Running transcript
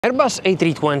Airbus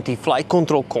A320 flight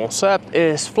control concept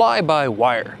is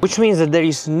fly-by-wire, which means that there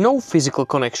is no physical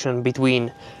connection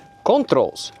between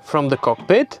controls from the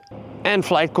cockpit and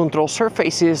flight control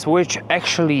surfaces which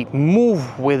actually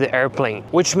move with the airplane,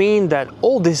 which means that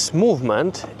all this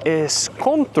movement is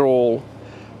controlled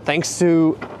thanks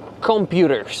to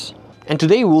computers. And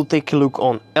today we'll take a look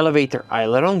on elevator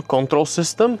aileron control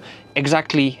system,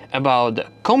 exactly about the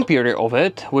computer of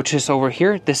it, which is over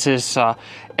here. This is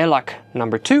ELAC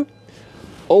number 2.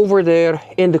 Over there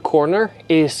in the corner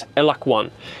is ELAC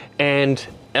 1. And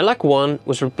ELAC 1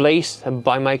 was replaced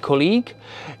by my colleague,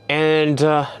 and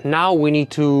now we need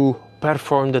to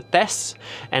perform the tests,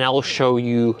 and I'll show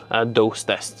you those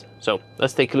tests. So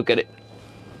let's take a look at it.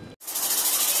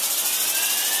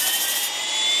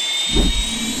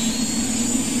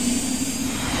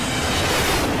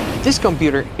 This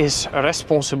computer is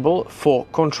responsible for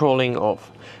controlling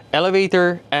of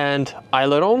elevator and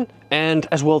aileron, and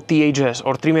as well THS,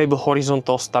 or trimable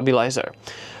horizontal stabilizer.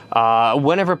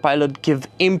 Whenever pilot give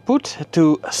input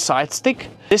to sidestick,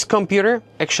 this computer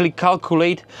actually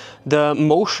calculate the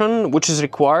motion which is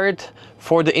required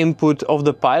for the input of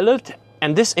the pilot,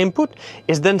 and this input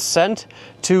is then sent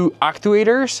to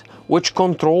actuators which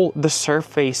control the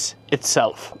surface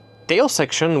itself. Tail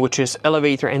section, which is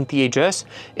elevator and THS,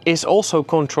 is also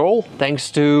controlled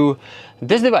thanks to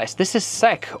this device. This is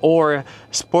SEC, or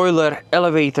spoiler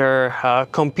elevator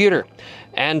computer,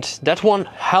 and that one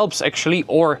helps actually,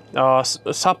 or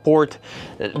support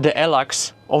the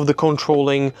ELACs of the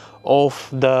controlling of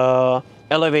the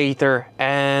elevator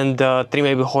and the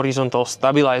trimable horizontal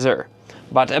stabilizer.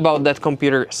 But about that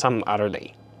computer some other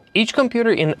day. Each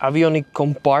computer in avionic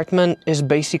compartment is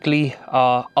basically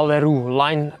a aileron,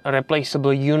 line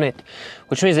replaceable unit,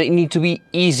 which means they need to be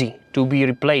easy to be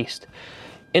replaced.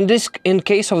 In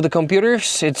case of the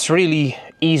computers, it's really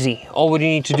easy. All we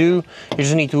need to do, you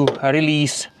just need to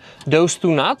release those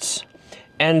two nuts,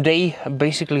 and they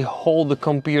basically hold the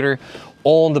computer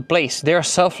on the place. They are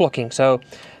self-locking, so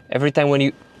every time when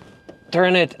you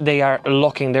turn it, they are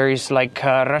locking. There is like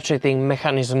ratcheting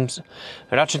mechanism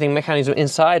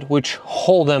inside which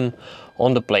hold them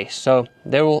on the place. So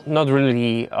they will not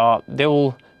really, they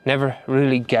will never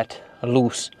really get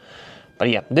loose. But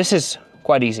yeah, this is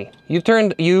quite easy.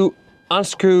 You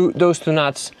unscrew those two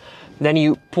nuts, then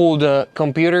you pull the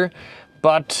computer.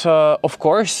 But of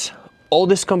course, all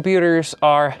these computers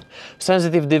are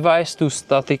sensitive device to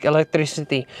static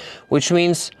electricity, which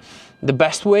means the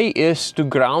best way is to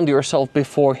ground yourself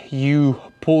before you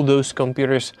pull those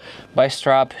computers by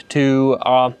strap to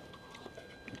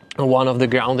one of the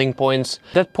grounding points.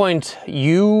 At that point,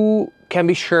 you can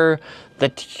be sure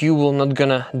that you will not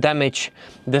gonna damage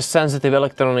the sensitive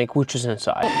electronic which is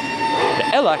inside.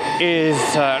 The ELAC is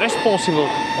responsible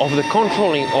of the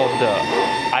controlling of the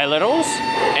ailerons,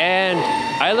 and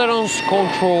ailerons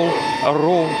control a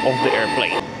roll of the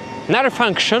airplane. Another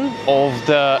function of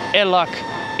the ELAC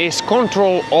is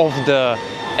control of the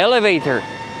elevator,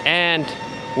 and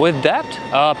with that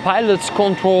pilots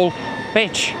control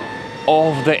pitch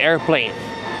of the airplane.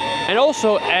 And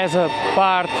also as a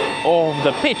part of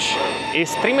the pitch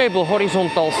is trimable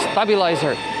horizontal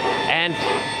stabilizer, and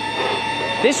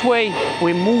this way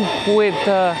we move with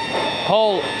the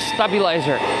whole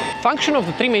stabilizer. Function of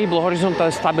the trimable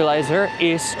horizontal stabilizer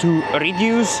is to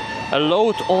reduce a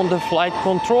load on the flight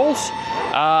controls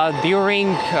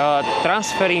during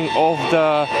transferring of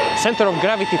the center of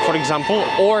gravity, for example,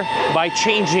 or by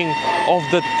changing of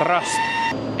the thrust.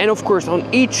 And of course, on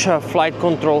each flight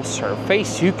control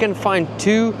surface you can find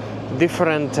two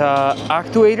different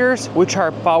actuators which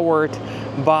are powered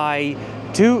by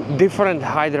two different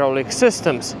hydraulic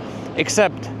systems,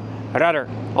 except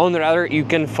on rudder you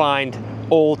can find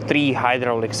all three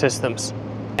hydraulic systems.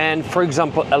 And for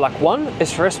example, ELAC 1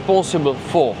 is responsible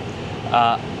for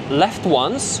left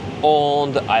ones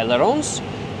on the ailerons,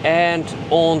 and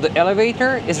on the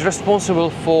elevator is responsible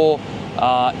for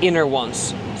inner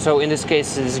ones. So in this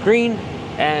case it is green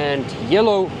and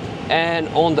yellow, and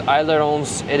on the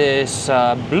ailerons it is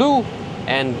blue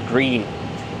and green.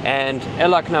 And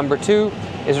ELAC number 2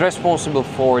 is responsible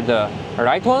for the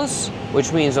right ones,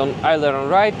 which means on aileron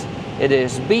right it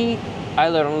is B,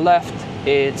 aileron left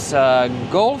it's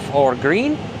golf or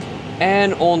green,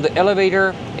 and on the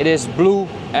elevator it is blue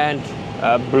and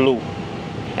blue.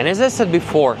 And as I said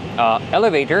before,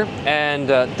 elevator and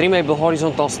trimable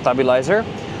horizontal stabilizer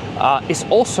is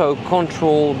also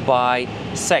controlled by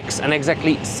SECs, and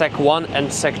exactly SEC 1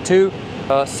 and SEC 2.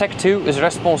 SEC 2 is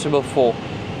responsible for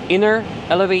inner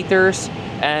elevators,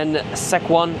 and SEC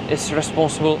 1 is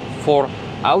responsible for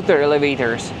outer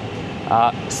elevators.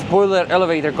 Spoiler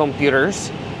elevator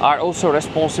computers are also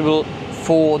responsible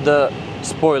for the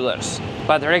spoilers.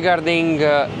 But regarding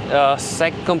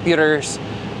SEC computers,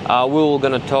 we're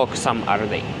gonna talk some other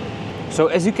day. So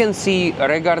as you can see,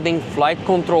 regarding flight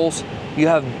controls, you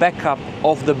have backup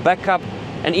of the backup,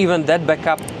 and even that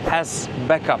backup has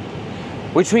backup,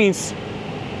 which means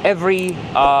every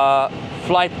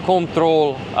flight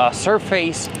control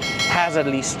surface has at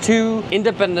least 2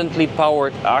 independently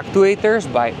powered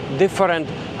actuators by different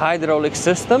hydraulic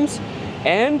systems,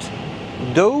 and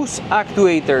those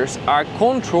actuators are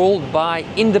controlled by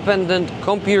independent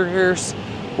computers,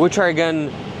 which are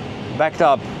again backed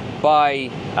up by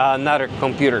another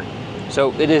computer.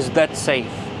 So it is that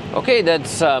safe. Okay,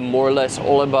 that's more or less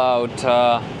all about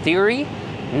theory.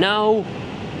 Now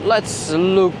let's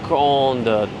look on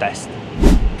the test.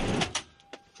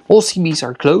 All CBs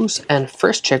are closed, and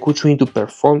first check which we need to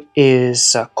perform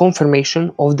is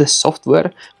confirmation of the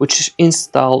software which is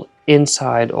installed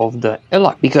inside of the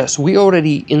ELAC, because we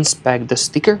already inspect the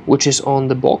sticker which is on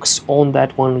the box. On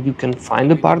that one you can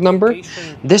find the part number.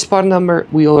 This part number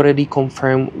we already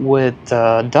confirmed with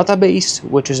the database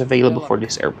which is available for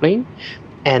this airplane,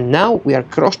 and now we are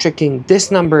cross-checking this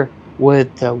number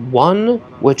with the one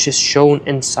which is shown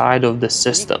inside of the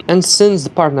system. And since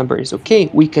the part number is okay,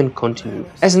 we can continue.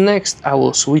 As next, I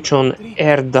will switch on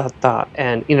air data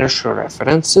and inertial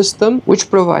reference system, which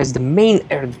provides the main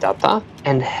air data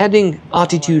and heading,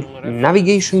 altitude,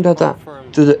 navigation data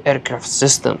to the aircraft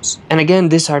systems. And again,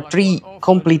 these are 3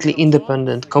 completely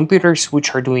independent computers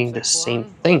which are doing the same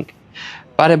thing.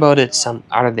 But about it some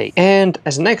other day. And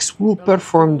as next, we'll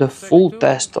perform the full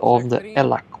test of the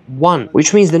ELAC 1,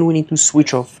 which means then we need to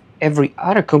switch off every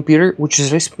other computer which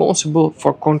is responsible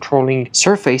for controlling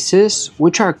surfaces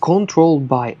which are controlled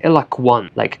by ELAC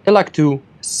 1, like ELAC 2,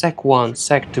 SEC 1,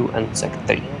 SEC 2 and SEC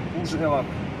 3. Push ELAC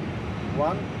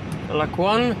 1. ELAC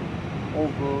 1. All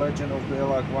the legend of the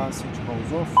ELAC 1 switch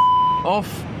goes off.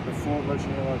 Off. The full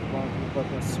legend ELAC 1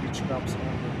 button switch comes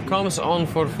on. Comes on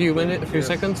for a few minutes, a few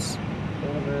seconds.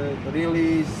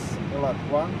 Release ELAC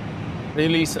 1.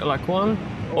 Release ELAC 1.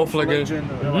 Off legend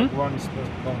ELAC 1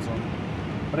 comes on.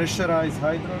 Pressurize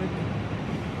hydraulic.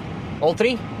 All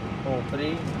 3? All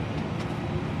 3.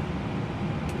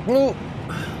 Blue.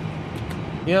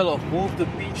 Yellow. Move the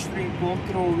pitch string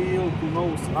control wheel to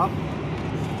nose up.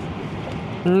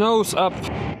 Nose up.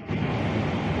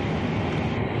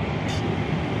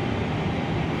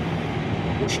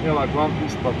 Push ELAC 1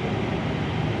 push button.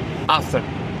 After.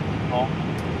 On.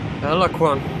 ELAC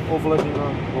 1. Off legend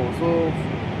goes off.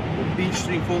 The pitch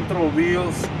string control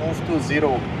wheels move to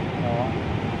 0.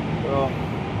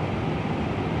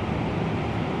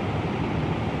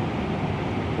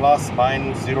 Plus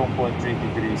minus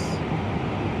 0.3 degrees.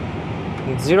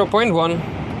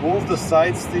 0.1. Move the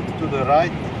side stick to the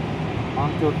right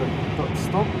until the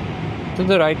stop. To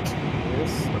the right.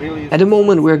 Yes, really. At the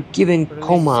moment we're giving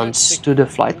commands to the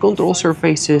flight control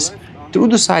surfaces through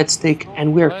the side stick,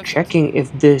 and we're checking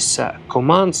if these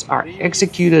commands are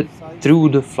executed through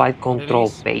the flight control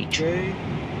page. Okay.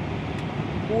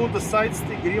 Pull the side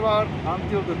stick reward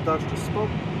until the touch the stop.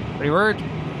 Revert.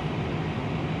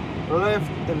 Left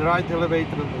and right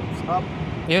elevator moves up.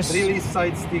 Yes. Release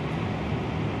side stick.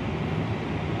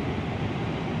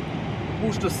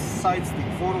 Push the side stick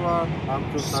forward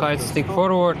until Side stick stop.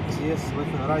 forward. Yes,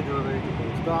 left and right elevator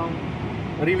goes down.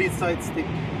 Release side stick.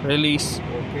 Release.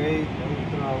 Okay,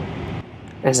 neutral.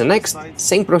 As the next,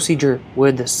 same procedure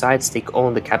with the side stick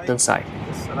on the captain's side.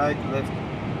 Yes, right, left.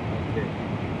 Okay.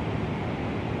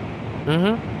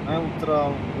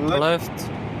 Neutral. Left.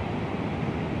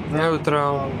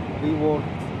 Neutral. Reward.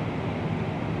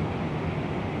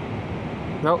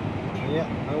 No. Yeah,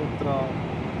 neutral.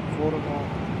 Forward.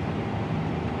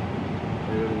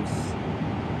 Release.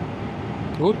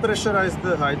 Good. Pressurize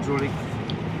the hydraulic.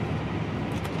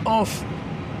 Off.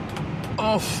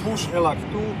 Off. Push ELAC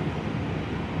 2.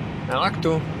 ELAC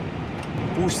 2.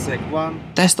 Push SEC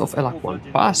 1. Test of ELAC 1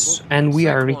 pass, and we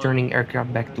are returning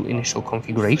aircraft back to initial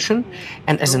configuration.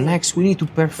 And as a next, we need to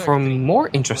perform more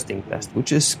interesting test,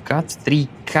 which is CAT 3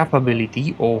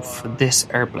 capability of this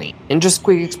airplane. And just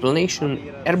quick explanation,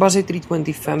 Airbus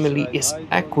A320 family is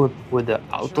equipped with the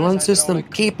Autoland system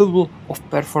capable of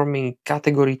performing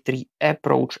Category 3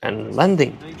 approach and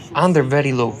landing under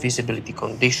very low visibility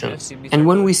conditions. And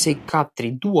when we say CAT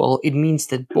 3 dual, it means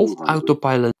that both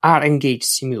autopilots are engaged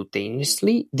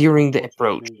simultaneously during the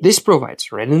approach. This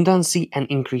provides redundancy and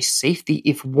increased safety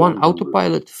if one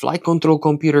autopilot, flight control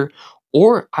computer,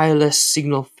 or ILS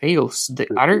signal fails, the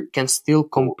other can still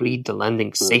complete the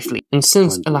landing safely. And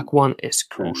since ELAC 1 is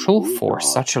crucial for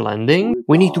such a landing,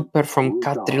 we need to perform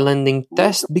Cat 3 landing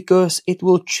test because it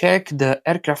will check the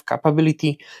aircraft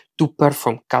capability to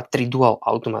perform Cat 3 dual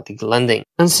automatic landing.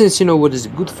 And since you know what is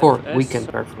good for, we can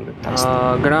perform the test.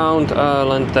 Ground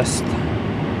land test.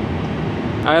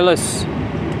 ILS.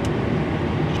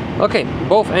 Okay,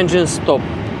 both engines stop.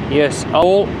 Yes,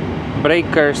 all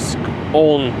breakers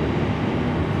on.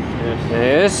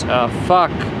 Yes,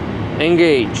 fuck,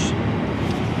 engage.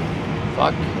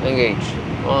 Fuck, engage.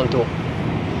 1, 2.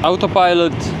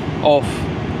 Autopilot off.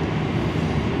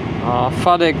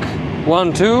 FADEC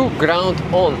 1, 2, ground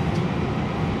on.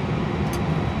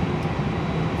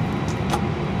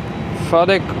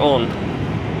 FADEC on.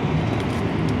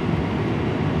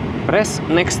 Press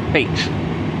next page.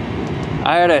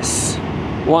 IRS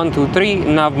 1, 2, 3,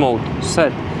 nav mode,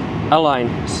 set, align,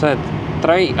 set,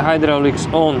 try hydraulics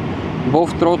on,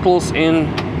 both throttles in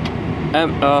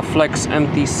flex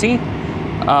MTC,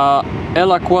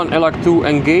 ELAC 1, ELAC 2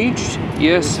 engaged,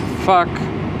 yes, FAC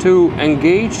 2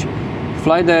 engaged,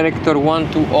 flight director 1,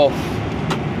 2 off,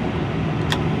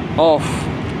 off,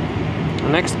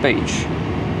 next page,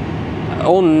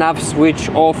 on nav switch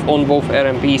off on both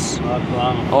RMPs,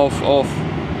 off, off.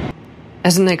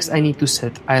 As next, I need to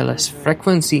set ILS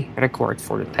frequency required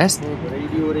for the test.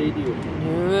 Radio.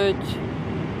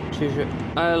 Čiže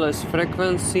ILS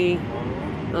frequency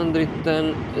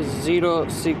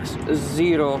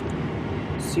 110.060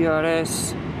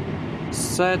 CRS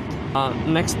set.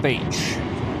 Next page.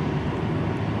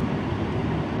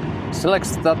 Select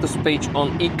status page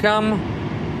on ECAM.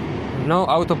 No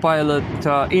autopilot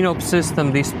in-op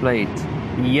system displayed.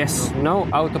 Yes, no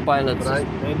autopilot.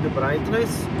 And the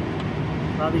brightness.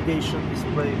 Navigation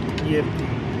display EFT.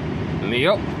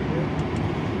 Yep.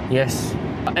 Yes.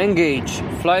 Engage.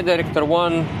 Flight director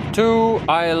 1, 2,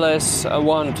 ILS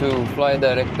 1, 2. Flight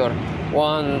director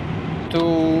 1,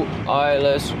 2,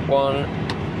 ILS 1,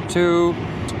 2.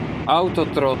 Auto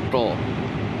throttle.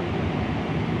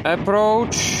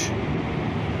 Approach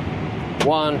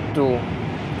 1, 2.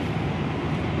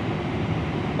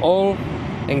 All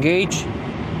engage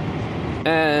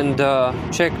and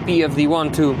check PFD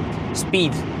 1, 2.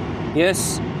 Speed,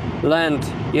 yes. Land,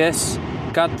 yes.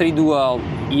 Cat 3 dual,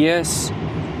 yes.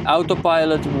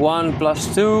 Autopilot 1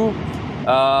 plus 2.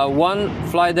 1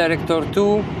 flight director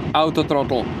 2. Auto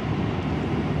throttle.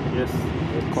 Yes.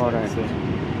 Correct.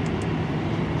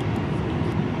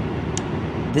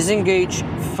 Disengage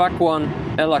FAC 1,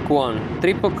 ELAC 1.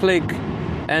 Triple click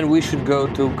and we should go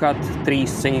to Cat 3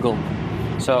 single.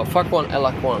 So FAC 1,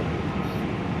 ELAC 1.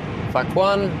 FAC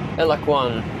 1, ELAC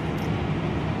 1.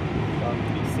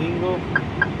 Single.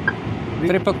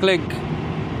 Triple click.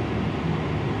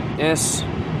 Yes.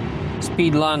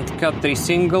 Speed land Cat 3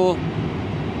 single.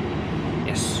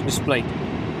 Yes, displayed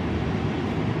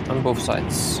on both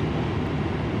sides.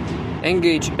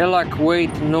 Engage ELAC,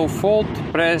 wait, no fault.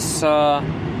 Press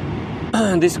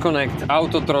disconnect,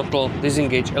 auto throttle,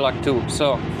 disengage ELAC 2.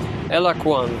 So ELAC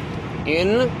 1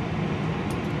 in.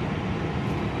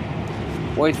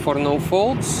 Wait for no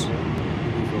faults.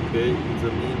 Okay, it's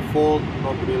a mean fault,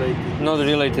 not related. Not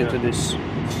related to this.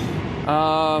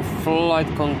 Flight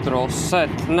control set.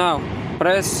 Now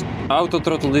press auto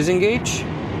throttle disengage.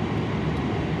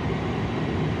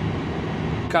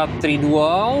 Cat 3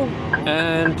 dual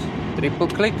and triple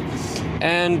click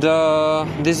and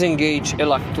disengage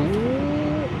ELAC 2.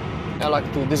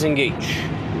 ELAC 2 disengage.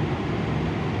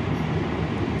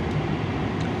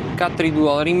 Cat 3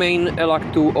 dual remain.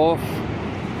 ELAC 2 off.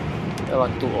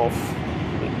 ELAC 2 off.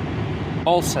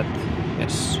 All set,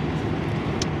 yes.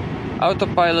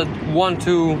 Autopilot 1,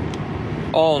 2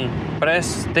 on.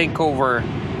 Press takeover.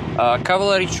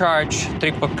 Cavalry charge,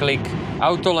 triple click.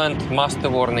 Autoland master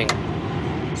warning.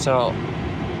 So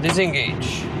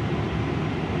disengage.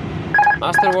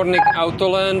 Master warning,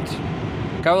 Autoland,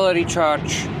 cavalry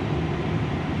charge,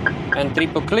 and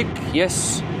triple click.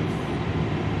 Yes.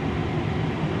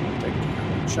 Take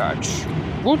charge.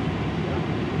 Good.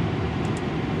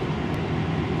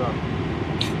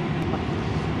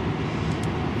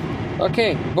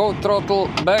 Okay, both throttle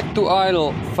back to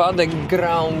idle, FADEC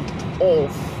ground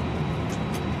off.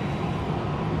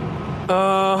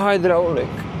 Hydraulic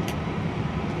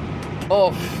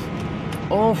off,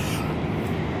 off.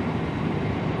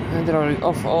 Hydraulic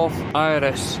off, off.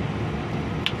 IRS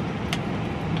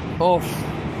off.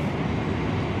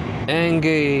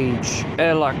 Engage.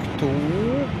 ELAC 2.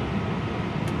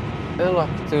 ELAC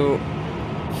 2.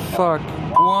 FAC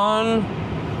 1.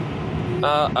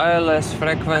 ILS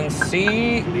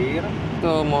frequency. Clear.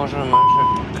 To możemy, że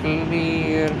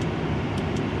clear.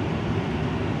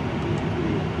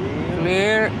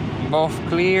 Both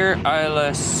clear,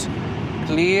 eyeless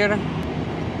clear.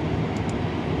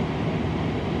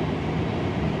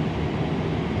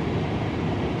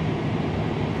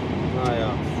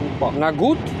 Super. Na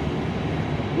gut?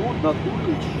 Gut,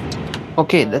 natürlich.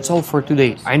 Okay, that's all for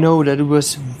today. I know that it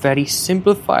was very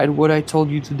simplified what I told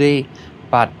you today,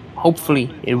 but hopefully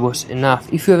it was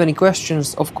enough. If you have any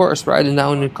questions, of course, write them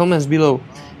down in the comments below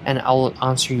and I will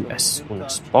answer you as soon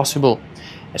as possible.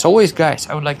 As always, guys,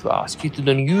 I would like to ask you to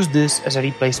don't use this as a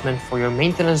replacement for your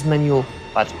maintenance manual,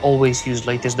 but always use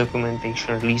latest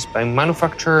documentation released by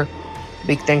manufacturer.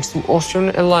 Big thanks to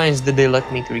Austrian Airlines that they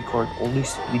let me to record all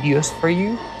these videos for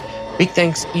you. Big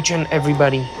thanks each and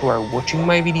everybody who are watching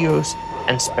my videos,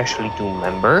 and especially to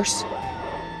members.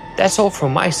 That's all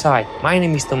from my side. My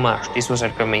name is Tomáš, this was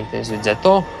Aircraft Maintenance with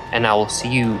Zeto, and I will see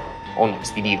you on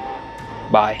next video.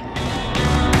 Bye.